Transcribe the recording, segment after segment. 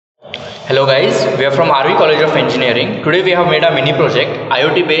Hello guys, we are from RV College of Engineering. Today we have made a mini project,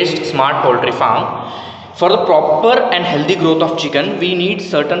 IOT based Smart Poultry Farm. For the proper and healthy growth of chicken, we need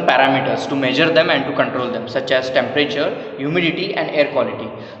certain parameters to measure them and to control them, such as temperature, humidity and air quality.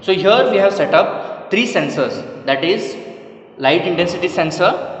 So here we have set up 3 sensors, that is light intensity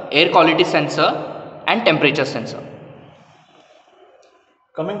sensor, air quality sensor and temperature sensor.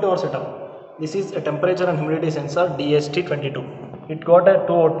 Coming to our setup, this is a temperature and humidity sensor DST22. It got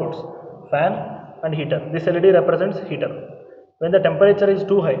 2 outputs, fan and heater. This LED represents heater. When the temperature is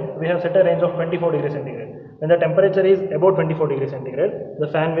too high, we have set a range of 24 degrees centigrade. When the temperature is above 24 degrees centigrade, the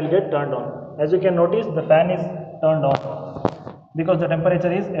fan will get turned on. As you can notice, the fan is turned on because the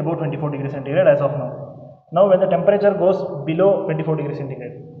temperature is above 24 degrees centigrade as of now. Now when the temperature goes below 24 degrees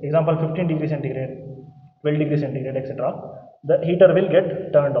centigrade, example 15 degrees centigrade, 12 degrees centigrade, etc., the heater will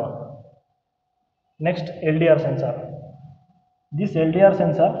get turned on. Next, LDR sensor. This LDR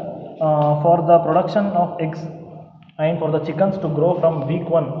sensor for the production of eggs and for the chickens to grow from week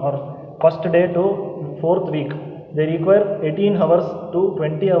 1 or first day to 4th week, they require 18 hours to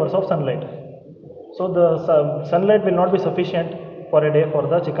 20 hours of sunlight. So the sunlight will not be sufficient for a day for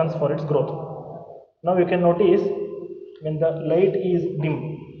the chickens for its growth. Now you can notice when the light is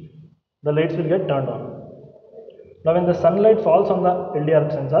dim, the lights will get turned on. Now when the sunlight falls on the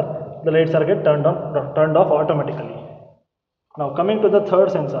LDR sensor, the lights are get turned off automatically. Now coming to the third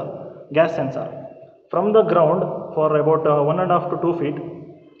sensor, gas sensor. From the ground for about 1.5 to 2 feet,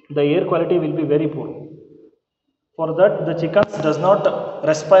 the air quality will be very poor. For that, the chickens does not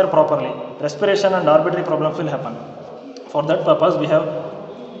respire properly. Respiration and respiratory problems will happen. For that purpose, we have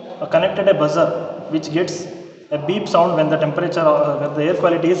connected a buzzer which gets a beep sound when the temperature or when the air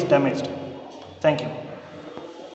quality is damaged. Thank you.